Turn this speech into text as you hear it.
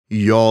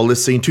You're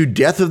listening to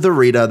Death of the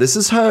Reader. This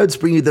is Herds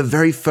bringing you the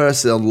very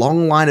first in a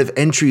long line of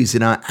entries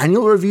in our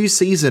annual review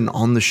season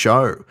on the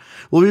show.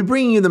 We'll be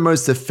bringing you the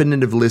most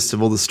definitive list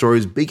of all the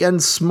stories, big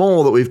and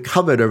small, that we've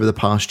covered over the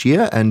past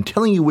year and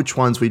telling you which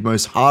ones we'd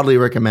most heartily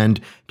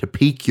recommend to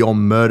pique your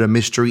murder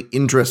mystery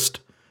interest.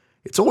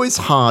 It's always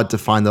hard to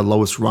find the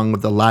lowest rung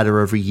of the ladder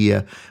every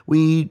year.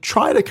 We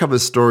try to cover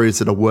stories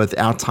that are worth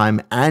our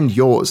time and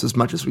yours as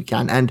much as we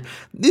can, and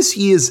this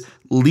year's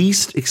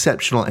least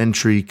exceptional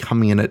entry,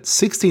 coming in at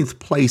 16th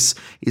place,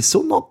 is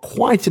still not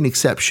quite an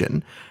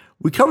exception.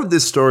 We covered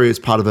this story as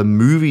part of a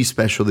movie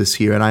special this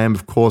year, and I am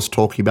of course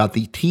talking about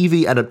the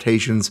TV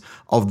adaptations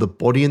of The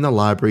Body in the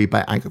Library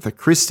by Agatha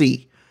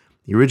Christie.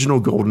 The original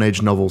Golden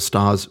Age novel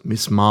stars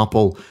Miss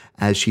Marple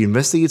as she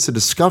investigates the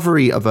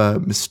discovery of a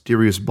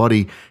mysterious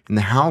body in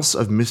the house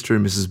of Mr.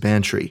 and Mrs.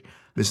 Bantry.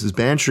 Mrs.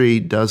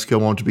 Bantry does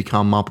go on to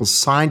become Marple's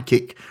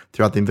sidekick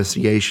throughout the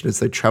investigation as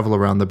they travel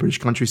around the British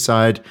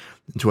countryside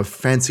into a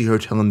fancy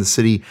hotel in the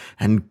city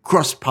and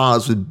cross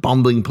paths with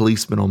bumbling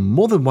policemen on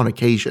more than one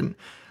occasion.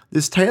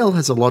 This tale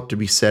has a lot to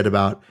be said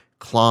about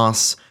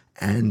class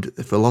and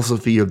the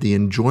philosophy of the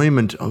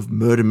enjoyment of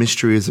murder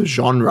mystery as a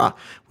genre,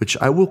 which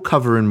I will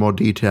cover in more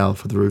detail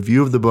for the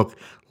review of the book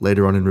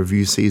later on in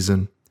review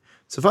season.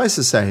 Suffice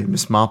to say,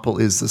 Miss Marple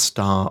is the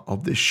star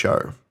of this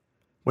show.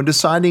 When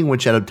deciding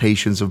which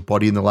adaptations of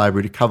Body in the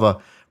Library to cover,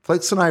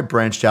 Flex and I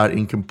branched out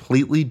in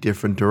completely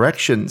different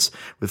directions,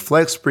 with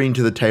Flex bringing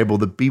to the table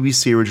the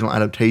BBC original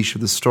adaptation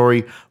of the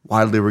story,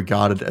 widely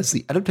regarded as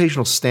the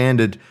adaptational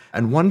standard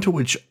and one to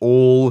which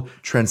all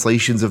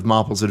translations of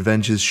Marple's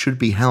adventures should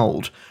be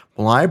held,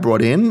 while I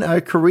brought in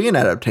a Korean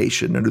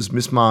adaptation known as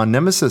Miss Ma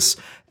Nemesis,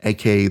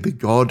 aka the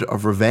God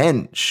of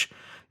Revenge.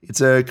 It's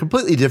a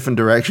completely different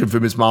direction for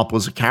Miss Marple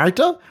as a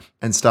character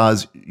and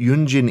stars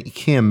Yoonjin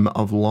Kim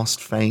of Lost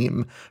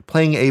fame,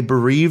 playing a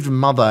bereaved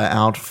mother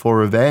out for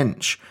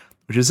revenge,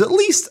 which is at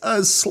least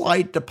a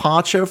slight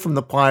departure from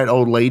the quiet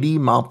old lady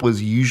Marple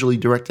is usually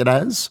directed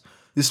as.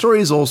 This story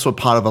is also a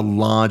part of a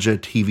larger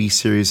TV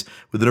series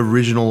with an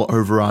original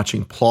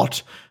overarching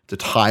plot to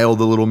tie all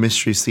the little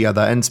mysteries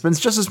together, and spends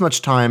just as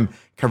much time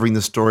covering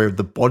the story of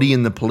the body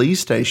in the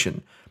police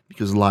station,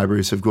 because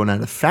libraries have gone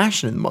out of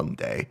fashion in modern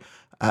day,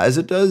 as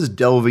it does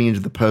delving into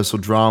the personal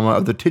drama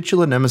of the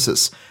titular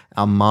nemesis,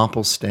 our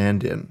Marple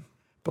stand-in.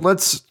 But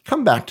let's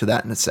come back to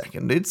that in a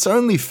second. It's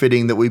only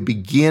fitting that we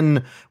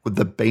begin with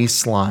the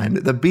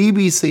baseline, the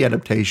BBC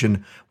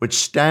adaptation, which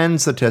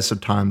stands the test of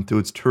time through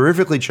its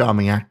terrifically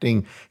charming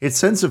acting, its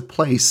sense of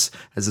place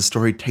as the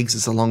story takes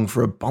us along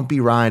for a bumpy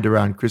ride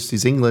around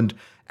Christie's England,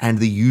 and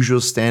the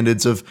usual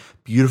standards of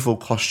beautiful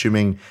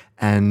costuming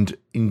and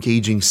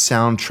engaging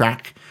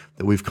soundtrack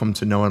that we've come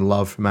to know and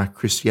love from our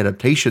Christie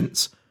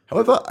adaptations.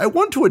 However, I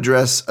want to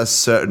address a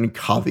certain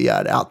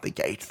caveat out the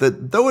gate,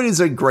 that though it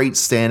is a great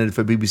standard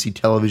for BBC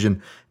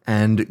television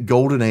and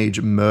Golden Age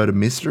murder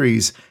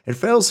mysteries, it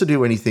fails to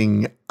do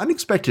anything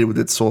unexpected with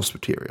its source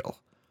material.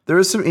 There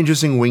are some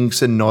interesting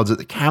winks and nods at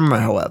the camera,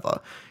 however.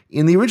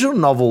 In the original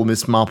novel,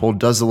 Miss Marple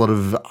does a lot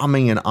of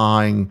umming and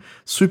ahhing,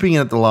 swooping in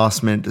at the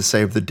last minute to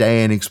save the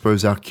day and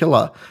expose our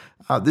killer.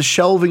 The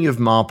shelving of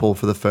Marple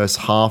for the first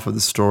half of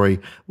the story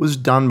was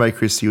done by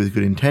Christie with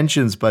good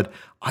intentions, but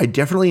I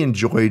definitely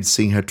enjoyed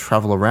seeing her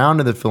travel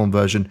around in the film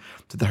version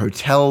to the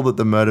hotel that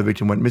the murder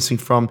victim went missing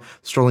from,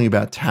 strolling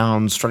about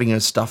town, strutting her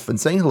stuff, and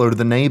saying hello to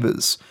the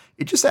neighbors.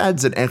 It just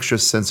adds an extra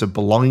sense of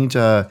belonging to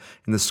her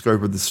in the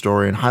scope of the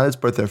story and highlights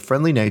both her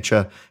friendly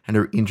nature and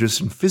her interest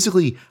in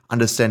physically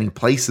understanding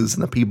places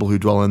and the people who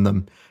dwell in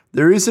them.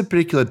 There is a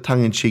particular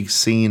tongue-in-cheek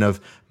scene of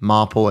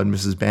Marple and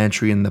Mrs.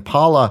 Bantry in the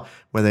parlor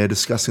where they are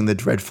discussing the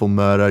dreadful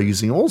murder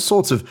using all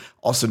sorts of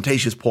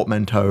ostentatious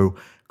portmanteau,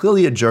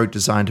 clearly a joke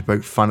designed to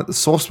poke fun at the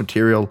source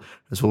material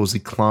as well as the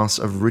class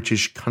of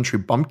richish country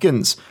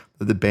bumpkins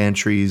that the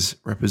Bantrys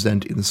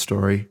represent in the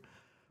story.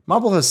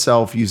 Marple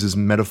herself uses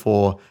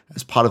metaphor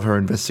as part of her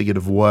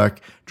investigative work,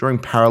 drawing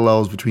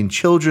parallels between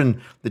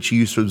children that she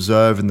used to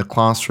observe in the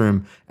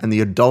classroom and the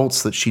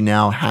adults that she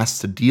now has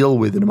to deal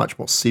with in a much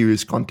more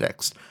serious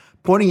context,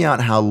 pointing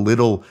out how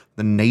little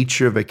the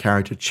nature of a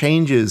character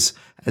changes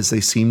as they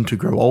seem to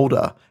grow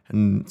older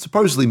and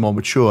supposedly more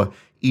mature,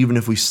 even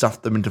if we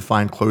stuff them into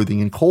fine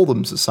clothing and call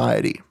them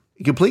society.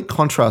 In complete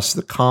contrast to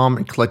the calm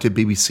and collected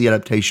BBC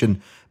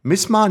adaptation,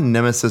 Miss Ma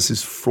Nemesis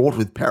is fraught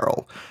with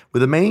peril,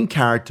 with a main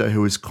character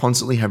who is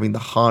constantly having the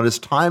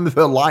hardest time of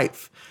her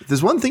life. If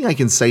there's one thing I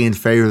can say in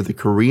favor of the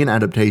Korean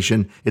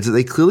adaptation, it's that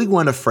they clearly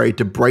weren't afraid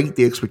to break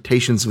the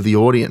expectations of the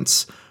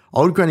audience.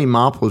 Old Granny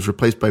Marple is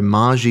replaced by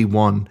Ma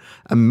Ji-won,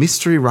 a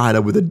mystery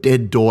writer with a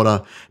dead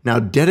daughter, now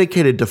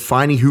dedicated to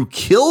finding who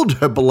killed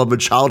her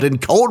beloved child in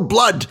cold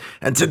blood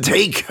and to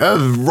take her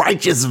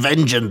righteous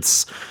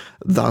vengeance.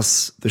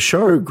 Thus, the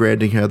show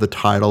granting her the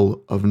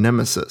title of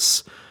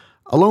Nemesis.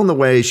 Along the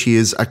way, she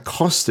is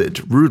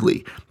accosted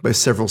rudely by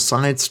several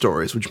side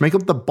stories, which make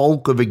up the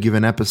bulk of a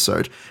given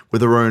episode,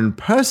 with her own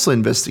personal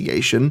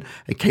investigation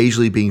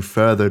occasionally being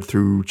furthered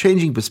through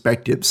changing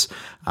perspectives,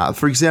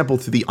 for example,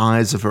 through the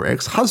eyes of her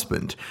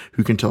ex-husband,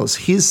 who can tell us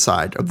his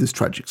side of this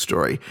tragic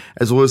story,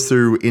 as well as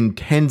through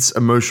intense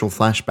emotional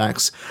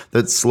flashbacks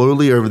that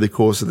slowly over the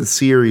course of the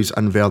series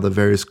unveil the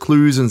various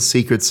clues and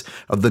secrets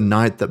of the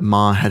night that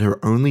Ma had her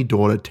only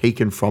daughter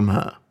taken from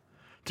her.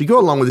 To go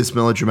along with this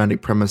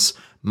melodramatic premise,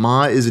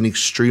 Ma is an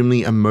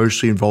extremely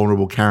emotionally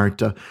vulnerable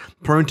character,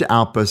 prone to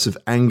outbursts of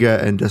anger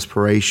and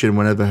desperation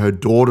whenever her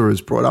daughter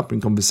is brought up in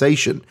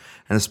conversation,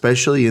 and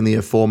especially in the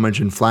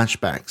aforementioned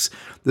flashbacks.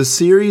 The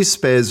series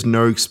spares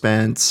no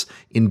expanse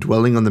in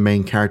dwelling on the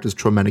main character's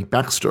traumatic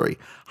backstory,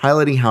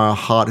 highlighting how her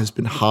heart has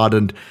been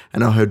hardened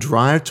and how her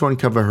drive to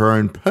uncover her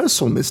own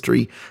personal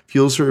mystery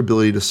fuels her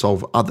ability to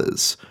solve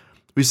others.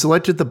 We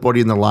selected the Body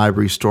in the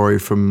Library story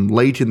from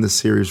late in the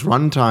series'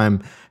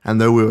 runtime,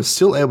 and though we were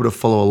still able to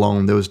follow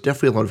along, there was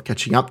definitely a lot of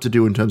catching up to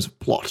do in terms of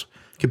plot.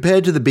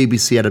 Compared to the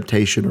BBC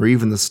adaptation or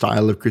even the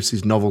style of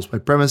Christie's novels by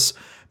premise,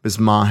 Ms.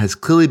 Ma has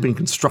clearly been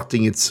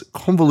constructing its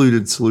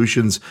convoluted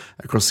solutions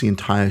across the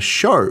entire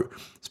show,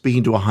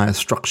 speaking to a higher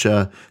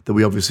structure that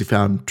we obviously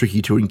found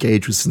tricky to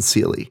engage with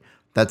sincerely.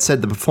 That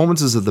said, the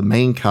performances of the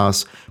main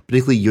cast,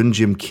 particularly Yoon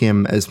Jim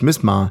Kim as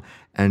Ms. Ma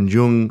and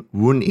Jung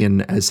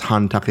Woon-in as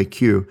Han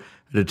Take-kyu,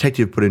 a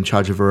detective put in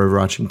charge of her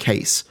overarching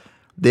case.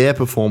 Their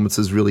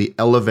performances really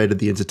elevated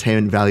the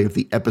entertainment value of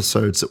the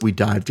episodes that we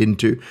dived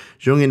into.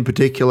 Jung in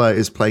particular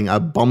is playing a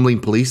bumbling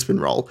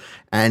policeman role,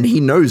 and he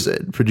knows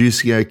it,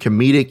 producing a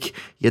comedic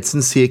yet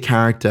sincere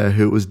character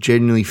who it was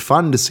genuinely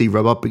fun to see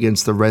rub up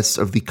against the rest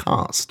of the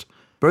cast.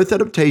 Both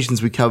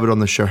adaptations we covered on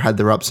the show had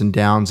their ups and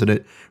downs, and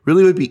it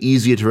really would be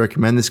easier to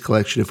recommend this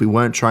collection if we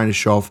weren't trying to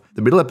show off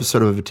the middle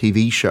episode of a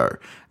TV show,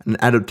 an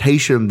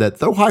adaptation that,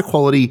 though high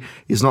quality,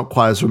 is not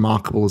quite as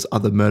remarkable as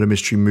other murder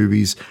mystery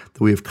movies that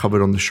we have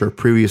covered on the show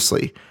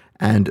previously.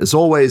 And as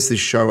always,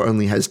 this show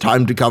only has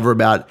time to cover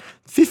about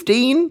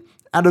 15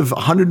 out of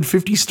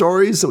 150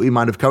 stories that we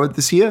might have covered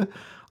this year.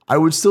 I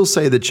would still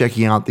say that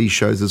checking out these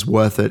shows is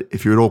worth it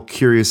if you're at all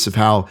curious of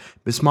how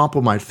Miss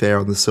Marple might fare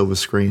on the silver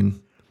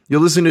screen. You're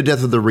listening to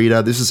Death of the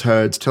Reader. This is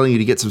Herds telling you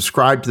to get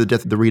subscribed to the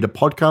Death of the Reader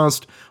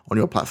podcast on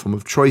your platform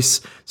of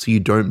choice so you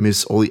don't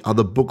miss all the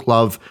other book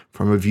love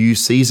from review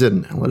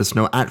season. And let us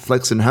know at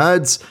Flex and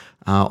Herds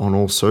on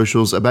all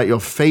socials about your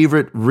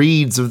favorite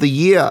reads of the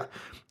year.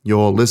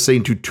 You're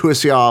listening to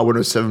 2SER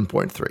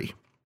 107.3.